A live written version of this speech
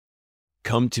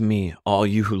Come to me, all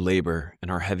you who labor and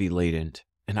are heavy laden,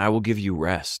 and I will give you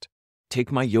rest.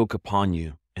 Take my yoke upon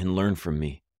you and learn from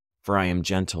me, for I am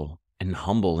gentle and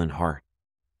humble in heart,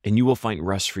 and you will find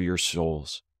rest for your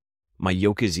souls. My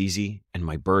yoke is easy and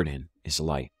my burden is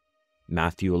light.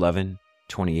 Matthew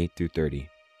 11:28-30.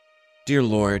 Dear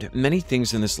Lord, many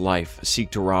things in this life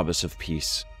seek to rob us of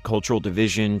peace. Cultural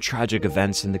division, tragic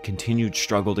events, and the continued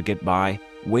struggle to get by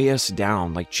weigh us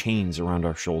down like chains around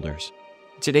our shoulders.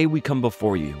 Today we come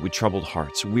before you with troubled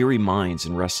hearts, weary minds,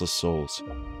 and restless souls.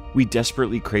 We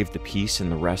desperately crave the peace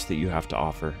and the rest that you have to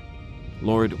offer.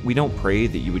 Lord, we don't pray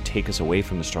that you would take us away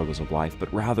from the struggles of life,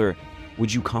 but rather,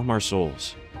 would you calm our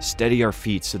souls, steady our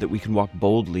feet so that we can walk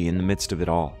boldly in the midst of it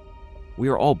all. We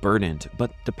are all burdened,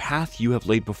 but the path you have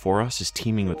laid before us is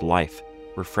teeming with life,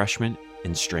 refreshment,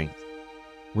 and strength.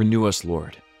 Renew us,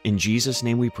 Lord. In Jesus'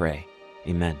 name we pray.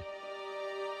 Amen.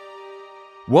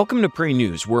 Welcome to Pray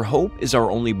News, where hope is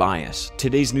our only bias.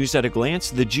 Today's news at a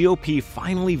glance: the GOP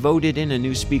finally voted in a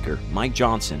new speaker, Mike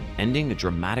Johnson, ending a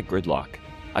dramatic gridlock.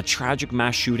 A tragic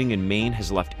mass shooting in Maine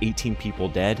has left 18 people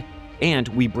dead, and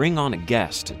we bring on a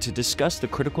guest to discuss the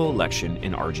critical election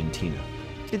in Argentina.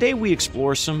 Today we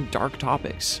explore some dark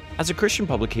topics. As a Christian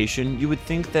publication, you would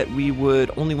think that we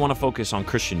would only want to focus on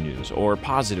Christian news or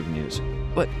positive news,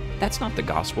 but that's not the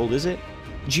gospel, is it?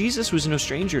 Jesus was no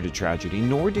stranger to tragedy,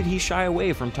 nor did he shy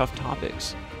away from tough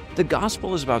topics. The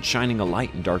gospel is about shining a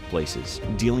light in dark places,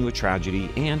 dealing with tragedy,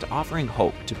 and offering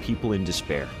hope to people in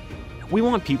despair. We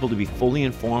want people to be fully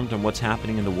informed on what's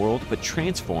happening in the world, but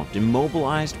transformed and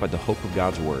mobilized by the hope of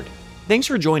God's Word. Thanks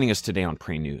for joining us today on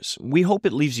Pray News. We hope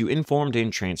it leaves you informed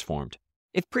and transformed.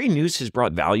 If Pray News has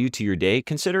brought value to your day,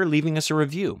 consider leaving us a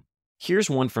review. Here's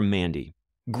one from Mandy.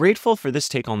 Grateful for this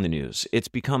take on the news. It's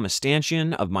become a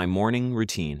stanchion of my morning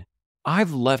routine.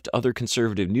 I've left other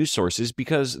conservative news sources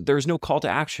because there's no call to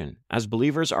action. As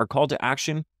believers, our call to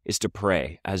action is to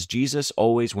pray, as Jesus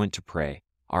always went to pray.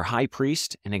 Our high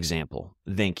priest and example.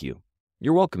 Thank you.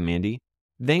 You're welcome, Mandy.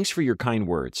 Thanks for your kind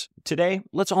words. Today,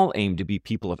 let's all aim to be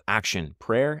people of action,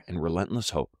 prayer, and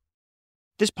relentless hope.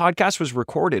 This podcast was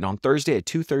recorded on Thursday at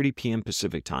 2:30 p.m.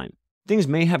 Pacific Time. Things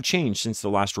may have changed since the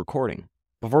last recording.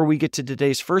 Before we get to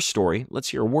today's first story, let's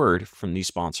hear a word from these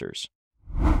sponsors.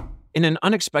 In an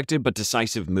unexpected but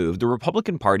decisive move, the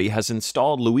Republican Party has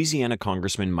installed Louisiana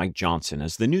Congressman Mike Johnson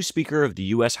as the new Speaker of the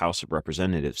U.S. House of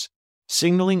Representatives,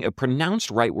 signaling a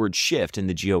pronounced rightward shift in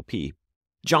the GOP.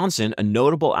 Johnson, a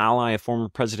notable ally of former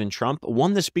President Trump,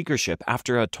 won the speakership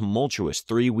after a tumultuous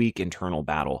 3-week internal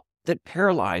battle that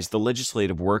paralyzed the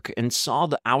legislative work and saw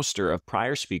the ouster of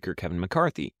prior Speaker Kevin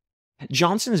McCarthy.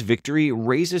 Johnson's victory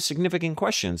raises significant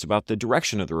questions about the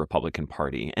direction of the Republican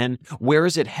Party and where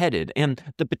is it headed, and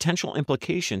the potential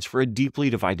implications for a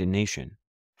deeply divided nation.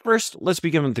 First, let's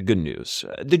begin with the good news.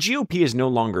 The GOP is no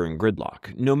longer in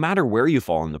gridlock. No matter where you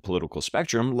fall on the political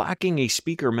spectrum, lacking a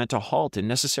speaker meant a halt in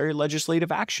necessary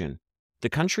legislative action. The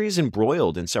country is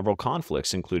embroiled in several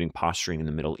conflicts, including posturing in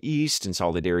the Middle East and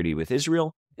solidarity with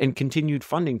Israel, and continued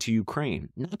funding to Ukraine,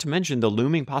 not to mention the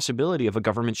looming possibility of a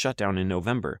government shutdown in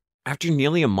November. After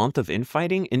nearly a month of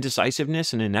infighting,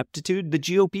 indecisiveness, and ineptitude, the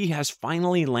GOP has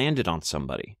finally landed on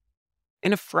somebody.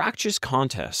 In a fractious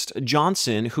contest,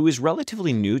 Johnson, who is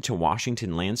relatively new to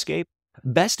Washington landscape,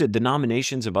 bested the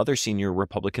nominations of other senior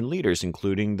Republican leaders,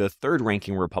 including the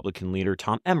third-ranking Republican leader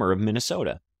Tom Emmer of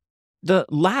Minnesota. The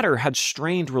latter had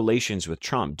strained relations with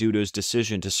Trump due to his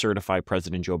decision to certify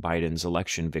President Joe Biden's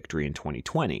election victory in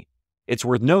 2020. It's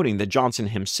worth noting that Johnson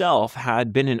himself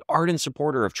had been an ardent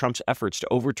supporter of Trump's efforts to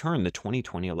overturn the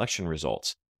 2020 election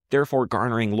results, therefore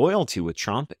garnering loyalty with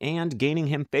Trump and gaining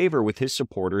him favor with his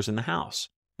supporters in the House.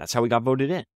 That's how he got voted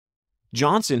in.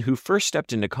 Johnson, who first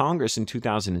stepped into Congress in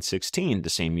 2016, the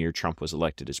same year Trump was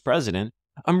elected as president,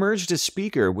 emerged as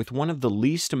Speaker with one of the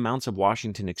least amounts of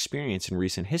Washington experience in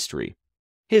recent history.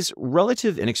 His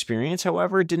relative inexperience,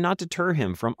 however, did not deter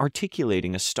him from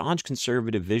articulating a staunch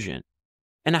conservative vision.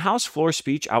 In a House floor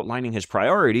speech outlining his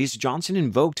priorities, Johnson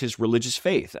invoked his religious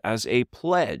faith as a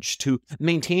pledge to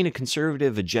maintain a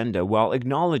conservative agenda while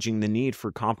acknowledging the need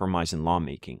for compromise in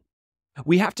lawmaking.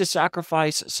 We have to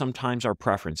sacrifice sometimes our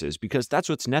preferences because that's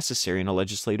what's necessary in a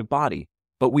legislative body,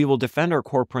 but we will defend our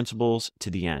core principles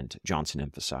to the end, Johnson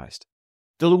emphasized.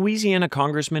 The Louisiana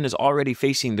congressman is already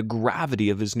facing the gravity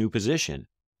of his new position.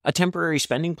 A temporary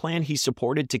spending plan he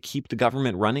supported to keep the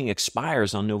government running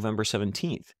expires on November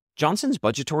 17th. Johnson's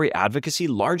budgetary advocacy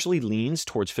largely leans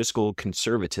towards fiscal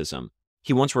conservatism.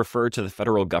 He once referred to the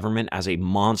federal government as a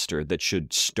monster that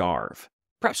should starve.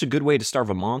 Perhaps a good way to starve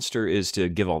a monster is to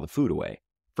give all the food away.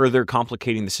 Further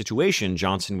complicating the situation,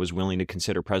 Johnson was willing to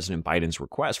consider President Biden's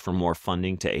request for more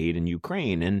funding to aid in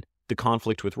Ukraine and the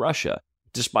conflict with Russia,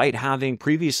 despite having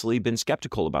previously been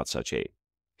skeptical about such aid.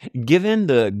 Given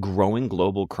the growing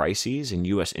global crises and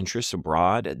U.S. interests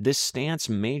abroad, this stance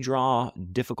may draw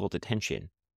difficult attention.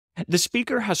 The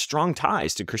speaker has strong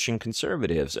ties to Christian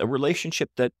conservatives, a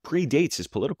relationship that predates his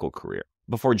political career.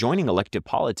 Before joining elective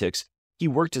politics, he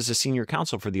worked as a senior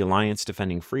counsel for the Alliance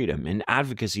Defending Freedom, an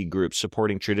advocacy group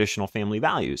supporting traditional family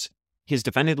values. He has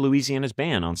defended Louisiana's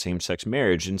ban on same-sex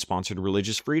marriage and sponsored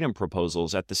religious freedom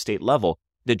proposals at the state level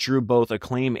that drew both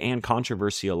acclaim and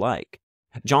controversy alike.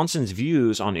 Johnson's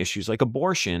views on issues like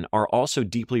abortion are also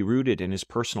deeply rooted in his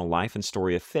personal life and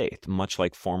story of faith, much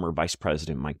like former Vice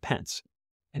President Mike Pence.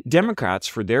 Democrats,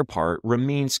 for their part,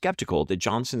 remain skeptical that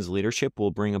Johnson's leadership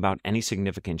will bring about any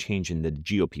significant change in the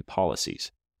GOP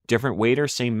policies. Different waiter,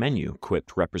 same menu,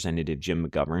 quipped Representative Jim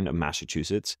McGovern of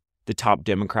Massachusetts, the top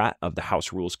Democrat of the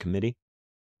House Rules Committee.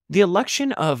 The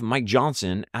election of Mike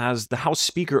Johnson as the House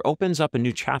Speaker opens up a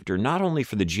new chapter not only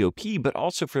for the GOP, but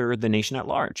also for the nation at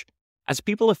large. As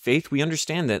people of faith, we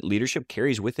understand that leadership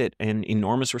carries with it an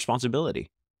enormous responsibility.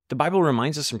 The Bible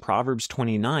reminds us in Proverbs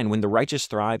 29, when the righteous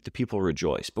thrive, the people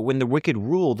rejoice, but when the wicked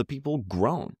rule, the people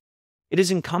groan. It is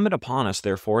incumbent upon us,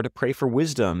 therefore, to pray for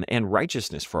wisdom and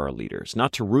righteousness for our leaders,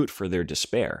 not to root for their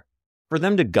despair. For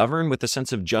them to govern with a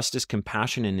sense of justice,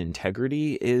 compassion, and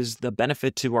integrity is the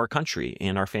benefit to our country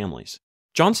and our families.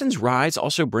 Johnson's rise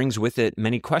also brings with it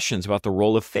many questions about the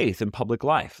role of faith in public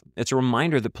life. It's a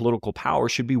reminder that political power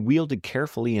should be wielded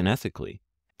carefully and ethically.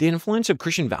 The influence of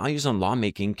Christian values on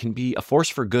lawmaking can be a force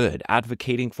for good,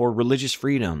 advocating for religious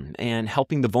freedom and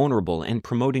helping the vulnerable and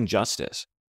promoting justice.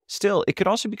 Still, it could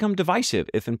also become divisive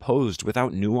if imposed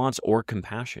without nuance or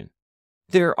compassion.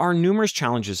 There are numerous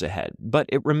challenges ahead, but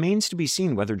it remains to be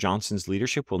seen whether Johnson's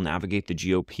leadership will navigate the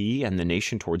GOP and the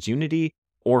nation towards unity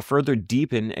or further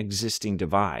deepen existing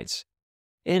divides.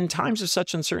 In times of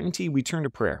such uncertainty, we turn to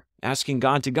prayer, asking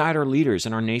God to guide our leaders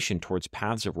and our nation towards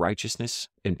paths of righteousness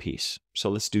and peace. So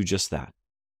let's do just that.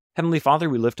 Heavenly Father,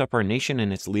 we lift up our nation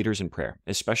and its leaders in prayer,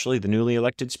 especially the newly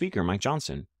elected Speaker, Mike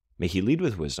Johnson. May he lead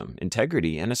with wisdom,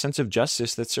 integrity, and a sense of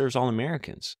justice that serves all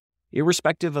Americans,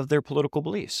 irrespective of their political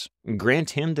beliefs.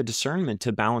 Grant him the discernment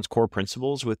to balance core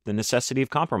principles with the necessity of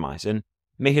compromise, and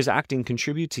may his acting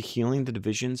contribute to healing the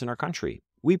divisions in our country.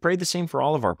 We pray the same for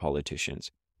all of our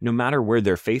politicians. No matter where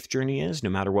their faith journey is, no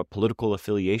matter what political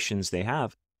affiliations they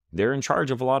have, they're in charge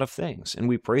of a lot of things, and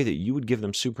we pray that you would give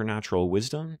them supernatural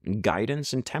wisdom,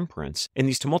 guidance, and temperance in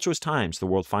these tumultuous times the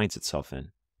world finds itself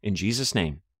in. In Jesus'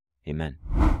 name, amen.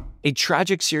 A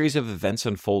tragic series of events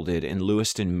unfolded in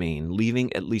Lewiston, Maine,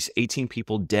 leaving at least 18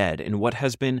 people dead in what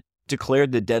has been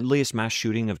declared the deadliest mass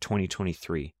shooting of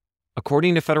 2023.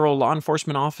 According to federal law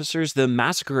enforcement officers, the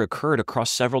massacre occurred across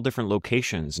several different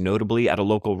locations, notably at a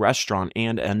local restaurant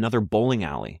and another bowling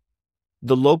alley.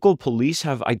 The local police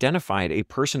have identified a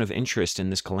person of interest in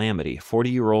this calamity,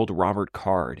 40-year-old Robert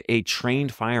Card, a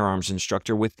trained firearms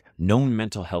instructor with known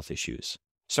mental health issues.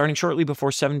 Starting shortly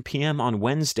before 7 p.m. on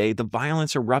Wednesday, the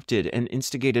violence erupted and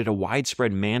instigated a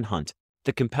widespread manhunt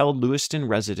that compelled Lewiston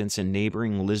residents and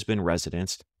neighboring Lisbon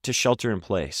residents to shelter in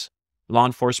place. Law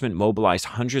enforcement mobilized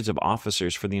hundreds of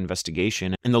officers for the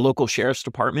investigation, and the local sheriff's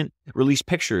department released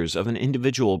pictures of an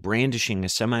individual brandishing a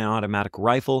semi-automatic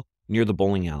rifle near the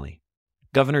bowling alley.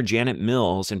 Governor Janet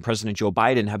Mills and President Joe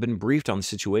Biden have been briefed on the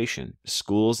situation.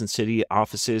 Schools and city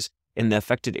offices in the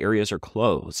affected areas are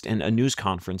closed, and a news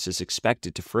conference is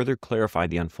expected to further clarify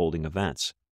the unfolding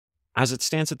events. As it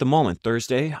stands at the moment,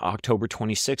 Thursday, October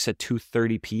 26 at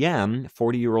 2:30 p.m.,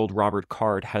 40-year-old Robert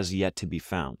Card has yet to be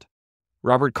found.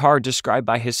 Robert Card, described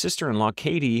by his sister-in-law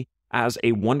Katie as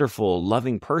a wonderful,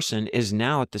 loving person, is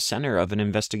now at the center of an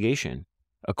investigation.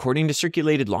 According to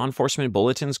circulated law enforcement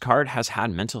bulletins, Card has had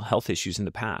mental health issues in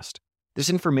the past. This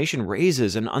information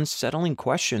raises an unsettling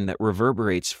question that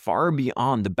reverberates far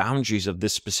beyond the boundaries of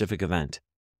this specific event.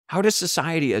 How does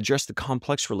society address the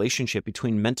complex relationship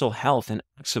between mental health and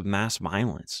acts of mass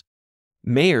violence?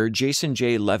 Mayor Jason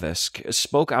J. Levisk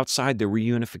spoke outside the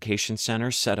reunification center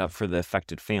set up for the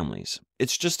affected families.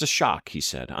 It's just a shock, he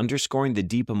said, underscoring the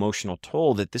deep emotional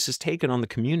toll that this has taken on the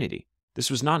community.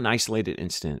 This was not an isolated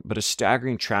incident, but a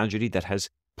staggering tragedy that has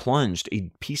plunged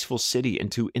a peaceful city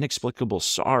into inexplicable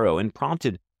sorrow and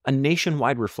prompted a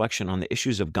nationwide reflection on the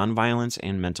issues of gun violence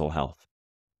and mental health.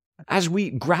 As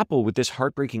we grapple with this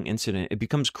heartbreaking incident, it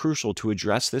becomes crucial to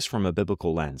address this from a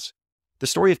biblical lens. The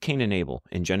story of Cain and Abel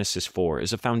in Genesis 4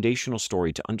 is a foundational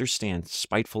story to understand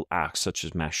spiteful acts such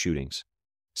as mass shootings.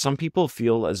 Some people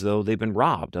feel as though they've been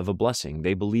robbed of a blessing.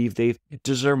 They believe they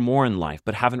deserve more in life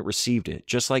but haven't received it,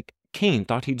 just like Cain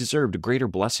thought he deserved a greater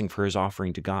blessing for his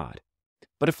offering to God.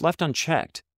 But if left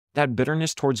unchecked, that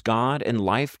bitterness towards God and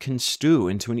life can stew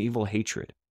into an evil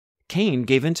hatred. Cain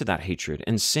gave into that hatred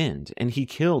and sinned, and he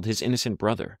killed his innocent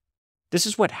brother. This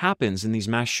is what happens in these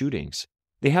mass shootings.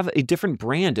 They have a different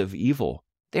brand of evil.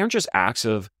 They aren't just acts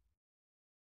of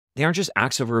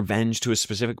revenge to a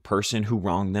specific person who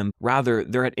wronged them. Rather,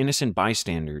 they're at innocent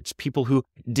bystanders, people who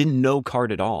didn't know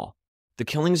Card at all. The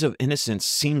killings of innocents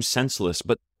seem senseless,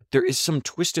 but there is some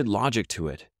twisted logic to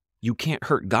it. You can't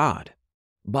hurt God,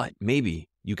 but maybe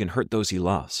you can hurt those he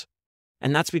loves.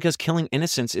 And that's because killing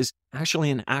innocents is actually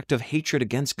an act of hatred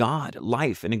against God,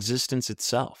 life, and existence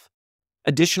itself.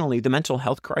 Additionally, the mental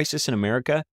health crisis in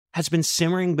America has been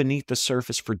simmering beneath the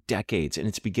surface for decades, and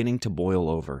it's beginning to boil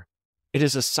over. It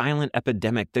is a silent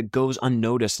epidemic that goes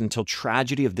unnoticed until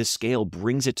tragedy of this scale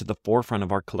brings it to the forefront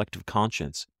of our collective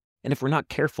conscience. And if we're not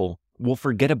careful, we'll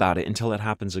forget about it until it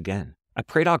happens again. At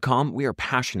Pray.com, we are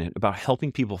passionate about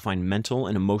helping people find mental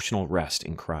and emotional rest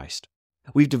in Christ.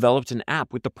 We've developed an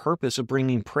app with the purpose of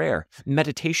bringing prayer,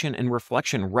 meditation, and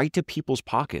reflection right to people's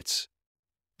pockets.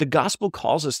 The gospel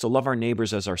calls us to love our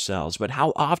neighbors as ourselves, but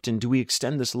how often do we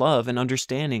extend this love and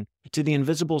understanding to the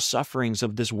invisible sufferings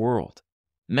of this world?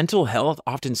 Mental health,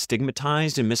 often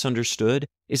stigmatized and misunderstood,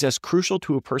 is as crucial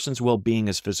to a person's well-being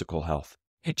as physical health.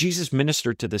 Jesus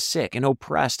ministered to the sick and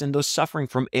oppressed and those suffering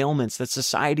from ailments that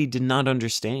society did not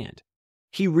understand.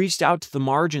 He reached out to the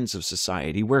margins of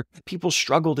society where people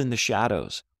struggled in the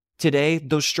shadows. Today,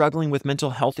 those struggling with mental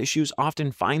health issues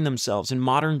often find themselves in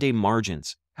modern-day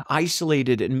margins,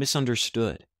 isolated and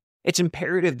misunderstood. It's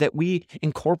imperative that we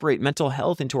incorporate mental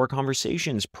health into our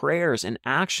conversations, prayers, and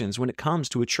actions when it comes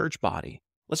to a church body.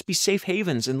 Let's be safe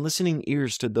havens and listening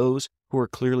ears to those who are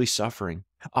clearly suffering,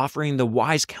 offering the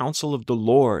wise counsel of the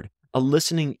Lord, a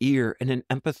listening ear, and an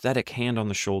empathetic hand on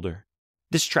the shoulder.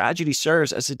 This tragedy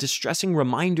serves as a distressing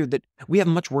reminder that we have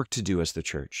much work to do as the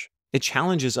church. It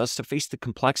challenges us to face the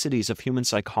complexities of human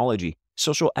psychology,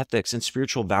 social ethics, and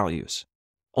spiritual values.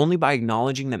 Only by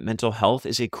acknowledging that mental health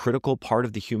is a critical part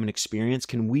of the human experience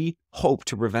can we hope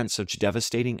to prevent such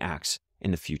devastating acts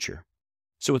in the future.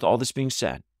 So with all this being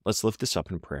said, let's lift this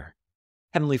up in prayer.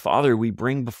 Heavenly Father, we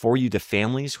bring before you the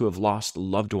families who have lost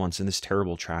loved ones in this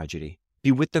terrible tragedy.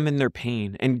 Be with them in their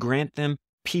pain and grant them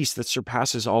peace that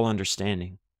surpasses all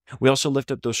understanding. We also lift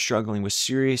up those struggling with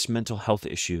serious mental health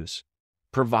issues.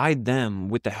 Provide them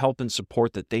with the help and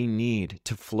support that they need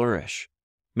to flourish.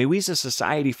 May we as a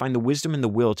society find the wisdom and the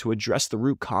will to address the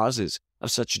root causes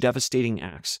of such devastating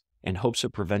acts in hopes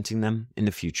of preventing them in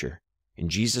the future. In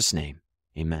Jesus' name,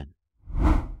 amen.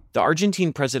 The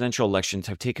Argentine presidential elections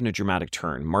have taken a dramatic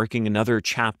turn, marking another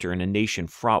chapter in a nation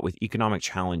fraught with economic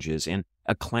challenges and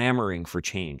a clamoring for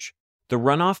change. The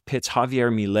runoff pits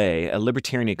Javier Milei, a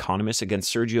libertarian economist,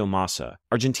 against Sergio Massa,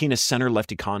 Argentina's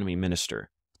center-left economy minister.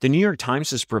 The New York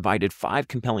Times has provided 5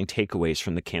 compelling takeaways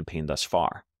from the campaign thus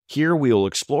far. Here we will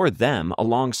explore them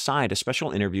alongside a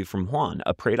special interview from Juan,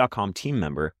 a Pray.com team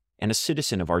member and a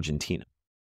citizen of Argentina.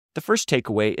 The first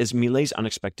takeaway is Milei's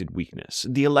unexpected weakness.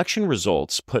 The election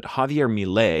results put Javier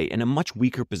Milei in a much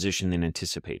weaker position than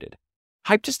anticipated.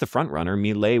 Hyped as the frontrunner,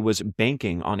 Milei was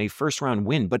banking on a first-round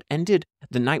win, but ended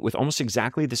the night with almost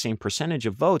exactly the same percentage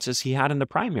of votes as he had in the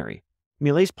primary.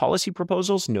 Milei's policy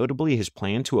proposals, notably his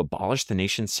plan to abolish the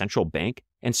nation's central bank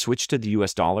and switch to the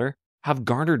US dollar, have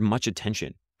garnered much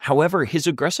attention. However, his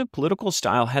aggressive political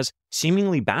style has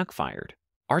seemingly backfired.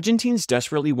 Argentines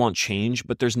desperately want change,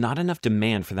 but there's not enough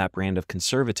demand for that brand of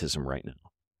conservatism right now.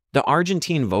 The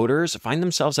Argentine voters find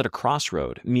themselves at a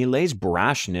crossroad. Milei's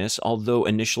brashness, although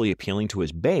initially appealing to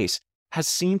his base, has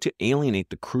seemed to alienate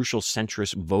the crucial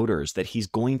centrist voters that he's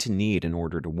going to need in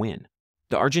order to win.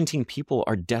 The Argentine people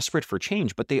are desperate for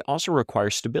change, but they also require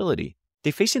stability.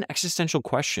 They face an existential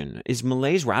question: is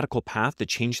Milei's radical path the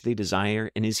change they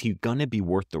desire, and is he gonna be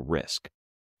worth the risk?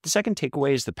 The second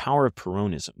takeaway is the power of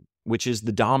Peronism, which is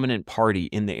the dominant party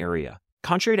in the area.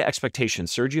 Contrary to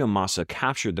expectations, Sergio Massa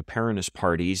captured the Peronist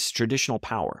Party's traditional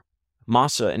power.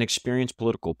 Massa, an experienced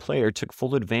political player, took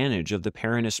full advantage of the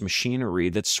Peronist machinery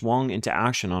that swung into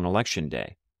action on Election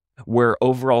Day, where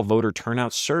overall voter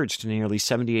turnout surged to nearly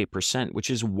 78%,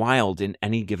 which is wild in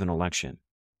any given election.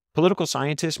 Political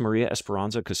scientist Maria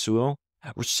Esperanza Casulo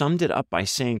summed it up by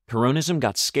saying Peronism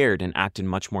got scared and acted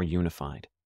much more unified.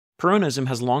 Peronism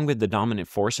has long been the dominant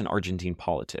force in Argentine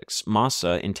politics.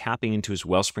 Massa, in tapping into his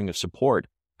wellspring of support,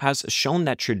 has shown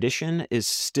that tradition is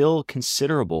still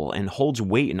considerable and holds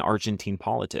weight in Argentine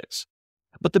politics.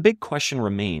 But the big question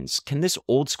remains, can this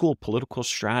old-school political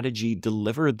strategy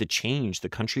deliver the change the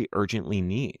country urgently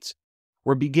needs?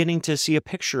 We're beginning to see a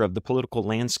picture of the political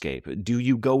landscape. Do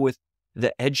you go with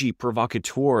the edgy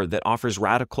provocateur that offers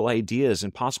radical ideas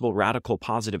and possible radical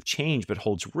positive change but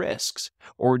holds risks?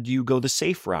 Or do you go the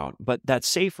safe route, but that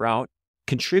safe route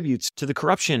contributes to the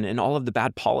corruption and all of the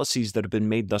bad policies that have been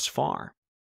made thus far.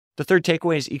 The third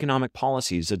takeaway is economic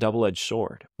policy is a double-edged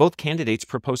sword. Both candidates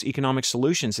propose economic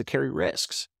solutions that carry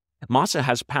risks. Massa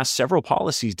has passed several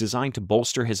policies designed to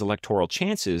bolster his electoral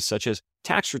chances, such as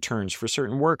tax returns for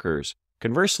certain workers.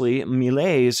 Conversely,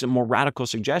 Milei's more radical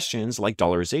suggestions, like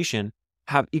dollarization,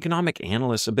 have economic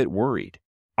analysts a bit worried.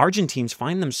 Argentines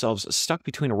find themselves stuck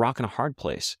between a rock and a hard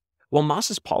place. While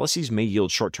Massa's policies may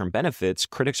yield short-term benefits,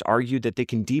 critics argue that they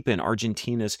can deepen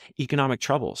Argentina's economic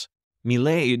troubles.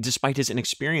 Milei, despite his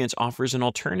inexperience, offers an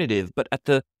alternative, but at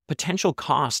the potential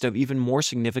cost of even more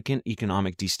significant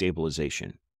economic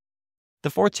destabilization. The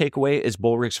fourth takeaway is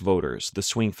Bullrich's voters, the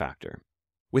swing factor.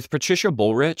 With Patricia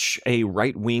Bullrich, a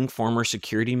right-wing former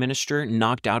security minister,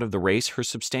 knocked out of the race, her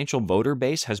substantial voter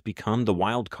base has become the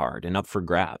wild card and up for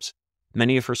grabs.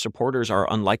 Many of her supporters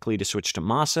are unlikely to switch to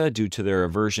Massa due to their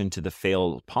aversion to the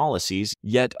failed policies,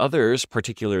 yet others,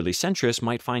 particularly centrists,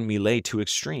 might find Milei too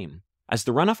extreme. As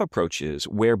the runoff approaches,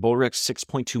 where Bullrich's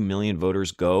 6.2 million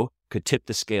voters go could tip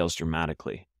the scales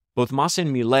dramatically. Both Massa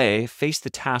and Milei face the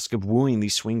task of wooing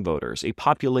these swing voters, a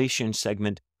population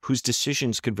segment whose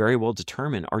decisions could very well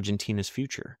determine Argentina's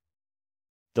future.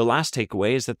 The last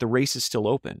takeaway is that the race is still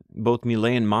open. Both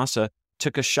Milei and Massa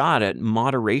took a shot at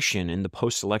moderation in the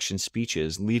post-election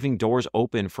speeches, leaving doors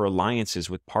open for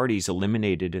alliances with parties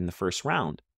eliminated in the first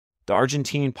round. The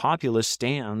Argentine populace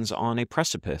stands on a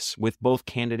precipice, with both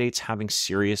candidates having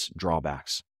serious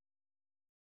drawbacks.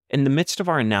 In the midst of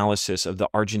our analysis of the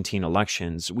Argentine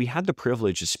elections, we had the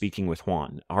privilege of speaking with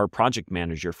Juan, our project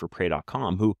manager for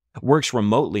Pray.com, who works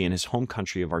remotely in his home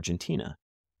country of Argentina.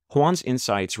 Juan's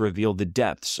insights reveal the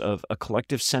depths of a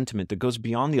collective sentiment that goes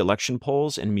beyond the election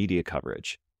polls and media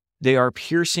coverage. They are a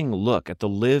piercing look at the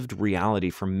lived reality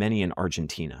for many in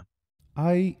Argentina.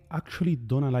 I actually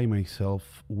don't align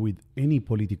myself with any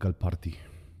political party.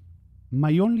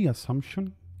 My only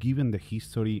assumption, given the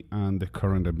history and the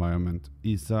current environment,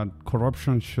 is that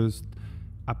corruption just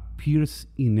appears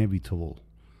inevitable,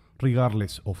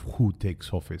 regardless of who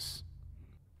takes office.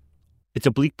 It's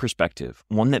a bleak perspective,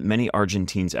 one that many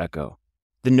Argentines echo.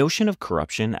 The notion of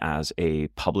corruption as a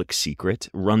public secret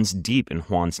runs deep in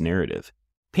Juan's narrative,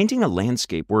 painting a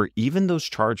landscape where even those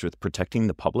charged with protecting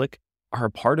the public are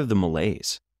a part of the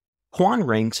malaise. Juan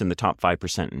ranks in the top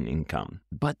 5% in income,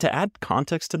 but to add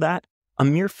context to that, a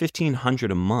mere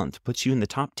 $1,500 a month puts you in the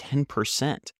top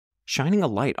 10%, shining a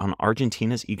light on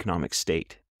Argentina's economic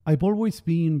state. I've always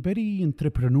been very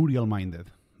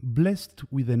entrepreneurial-minded, blessed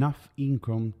with enough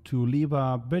income to live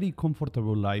a very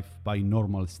comfortable life by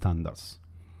normal standards.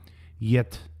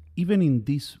 Yet, even in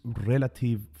this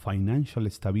relative financial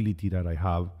stability that I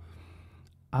have,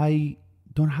 I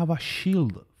don't have a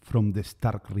shield from the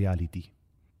stark reality.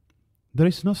 There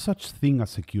is no such thing as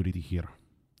security here.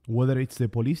 Whether it's the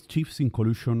police chiefs in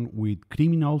collusion with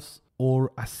criminals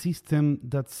or a system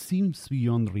that seems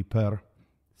beyond repair,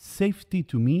 safety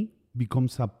to me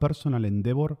becomes a personal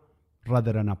endeavor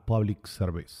rather than a public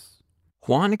service.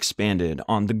 Juan expanded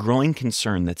on the growing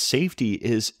concern that safety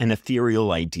is an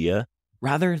ethereal idea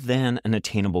rather than an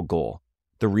attainable goal.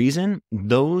 The reason?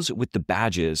 Those with the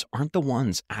badges aren't the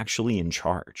ones actually in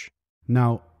charge.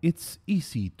 Now, it's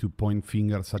easy to point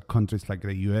fingers at countries like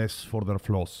the US for their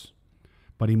flaws.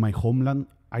 But in my homeland,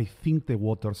 I think the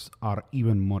waters are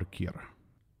even murkier.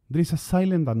 There is a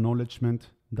silent acknowledgement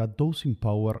that those in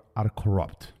power are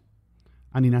corrupt.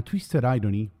 And in a twisted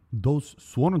irony, those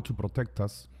sworn to protect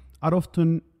us are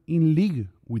often in league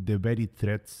with the very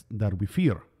threats that we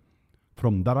fear,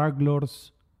 from drug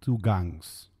lords to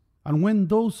gangs. And when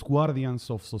those guardians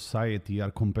of society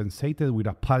are compensated with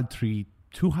a paltry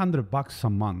 $200 a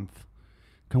month,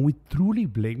 can we truly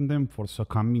blame them for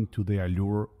succumbing to the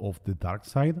allure of the dark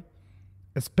side?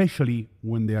 Especially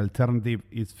when the alternative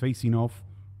is facing off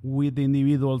with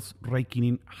individuals raking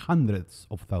in hundreds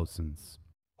of thousands.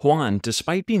 Juan,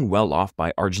 despite being well off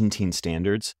by Argentine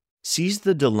standards, sees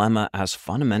the dilemma as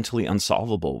fundamentally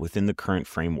unsolvable within the current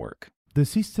framework. The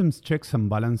system's checks and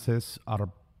balances are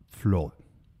flawed,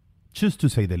 just to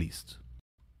say the least.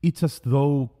 It's as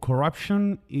though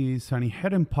corruption is an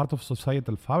inherent part of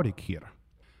societal fabric here.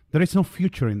 There is no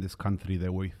future in this country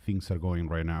the way things are going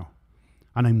right now,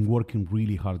 and I'm working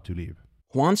really hard to live.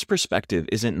 Juan's perspective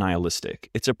isn't nihilistic.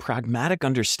 It's a pragmatic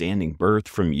understanding birthed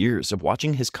from years of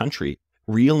watching his country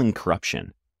reel in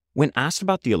corruption. When asked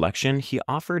about the election, he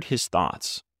offered his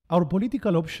thoughts. Our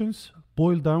political options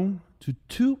boil down to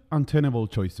two untenable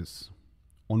choices.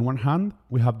 On one hand,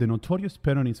 we have the notorious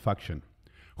Peronist faction,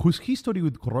 whose history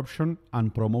with corruption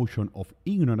and promotion of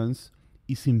ignorance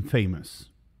is infamous.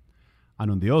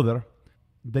 And on the other,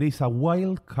 there is a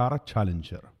wild card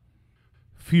challenger,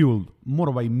 fueled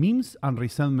more by memes and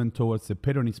resentment towards the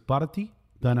Peronist party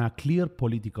than a clear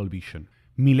political vision.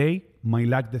 Milei might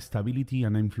lack the stability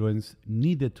and influence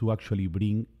needed to actually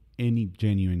bring any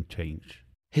genuine change.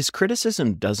 His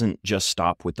criticism doesn't just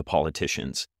stop with the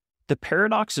politicians. The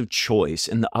paradox of choice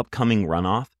in the upcoming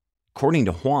runoff, according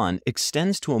to Juan,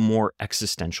 extends to a more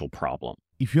existential problem.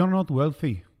 If you're not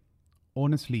wealthy,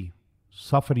 honestly,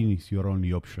 suffering is your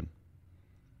only option.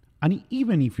 And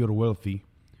even if you're wealthy,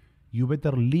 you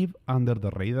better live under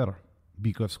the radar,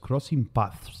 because crossing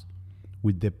paths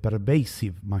with the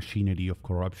pervasive machinery of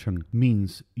corruption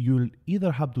means you'll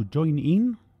either have to join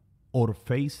in or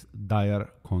face dire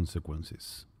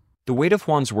consequences. The weight of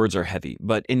Juan's words are heavy,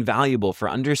 but invaluable for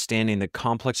understanding the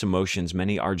complex emotions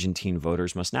many Argentine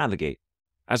voters must navigate.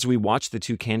 As we watch the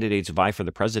two candidates vie for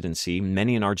the presidency,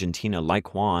 many in Argentina,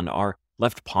 like Juan, are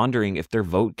left pondering if their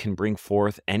vote can bring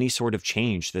forth any sort of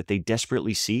change that they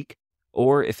desperately seek,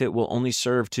 or if it will only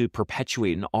serve to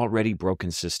perpetuate an already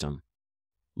broken system.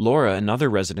 Laura, another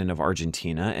resident of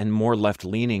Argentina and more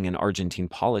left-leaning in Argentine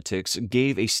politics,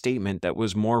 gave a statement that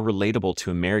was more relatable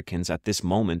to Americans at this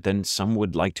moment than some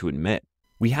would like to admit.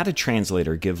 We had a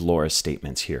translator give Laura's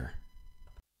statements here.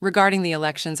 Regarding the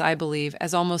elections, I believe,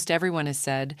 as almost everyone has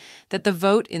said, that the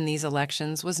vote in these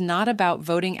elections was not about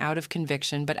voting out of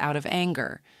conviction but out of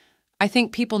anger. I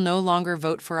think people no longer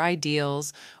vote for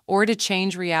ideals or to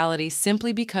change reality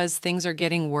simply because things are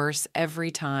getting worse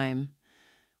every time.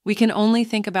 We can only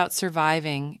think about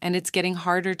surviving, and it's getting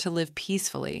harder to live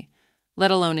peacefully,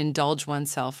 let alone indulge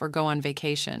oneself or go on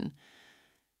vacation.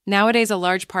 Nowadays, a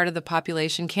large part of the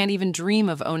population can't even dream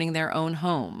of owning their own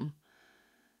home.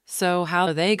 So how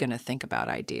are they going to think about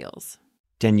ideals?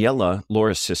 Daniela,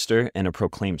 Laura's sister and a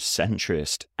proclaimed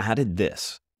centrist, added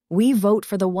this. We vote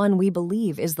for the one we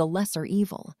believe is the lesser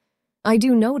evil. I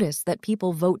do notice that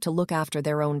people vote to look after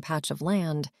their own patch of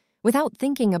land without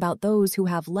thinking about those who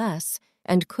have less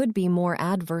and could be more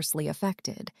adversely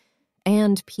affected.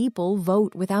 And people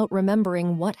vote without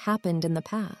remembering what happened in the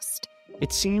past.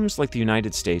 It seems like the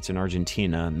United States and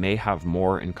Argentina may have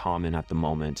more in common at the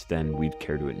moment than we'd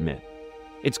care to admit.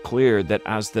 It's clear that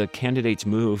as the candidates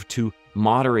move to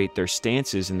moderate their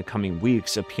stances in the coming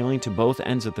weeks, appealing to both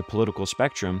ends of the political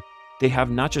spectrum, they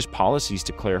have not just policies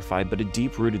to clarify, but a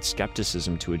deep-rooted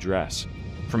skepticism to address.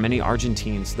 For many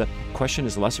Argentines, the question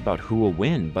is less about who will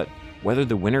win, but whether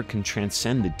the winner can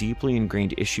transcend the deeply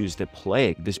ingrained issues that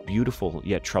plague this beautiful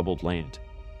yet troubled land.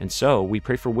 And so, we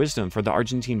pray for wisdom for the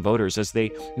Argentine voters as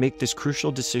they make this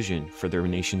crucial decision for their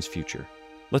nation's future.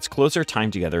 Let's close our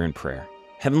time together in prayer.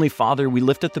 Heavenly Father, we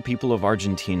lift up the people of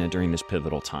Argentina during this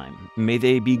pivotal time. May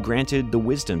they be granted the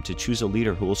wisdom to choose a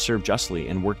leader who will serve justly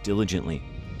and work diligently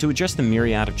to address the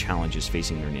myriad of challenges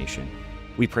facing their nation.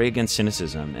 We pray against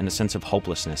cynicism and a sense of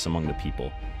hopelessness among the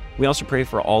people. We also pray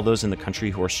for all those in the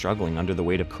country who are struggling under the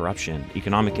weight of corruption,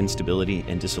 economic instability,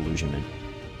 and disillusionment.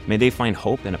 May they find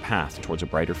hope and a path towards a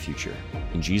brighter future.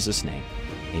 In Jesus' name,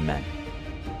 amen.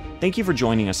 Thank you for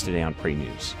joining us today on Pray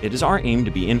News. It is our aim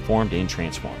to be informed and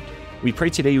transformed. We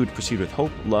pray today you would proceed with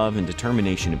hope, love, and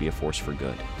determination to be a force for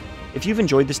good. If you've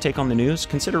enjoyed this take on the news,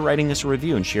 consider writing us a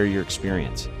review and share your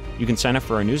experience. You can sign up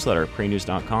for our newsletter at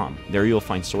praynews.com. There you'll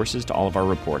find sources to all of our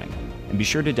reporting. And be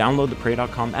sure to download the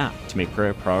Pray.com app to make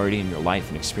prayer a priority in your life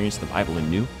and experience the Bible in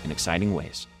new and exciting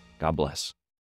ways. God bless.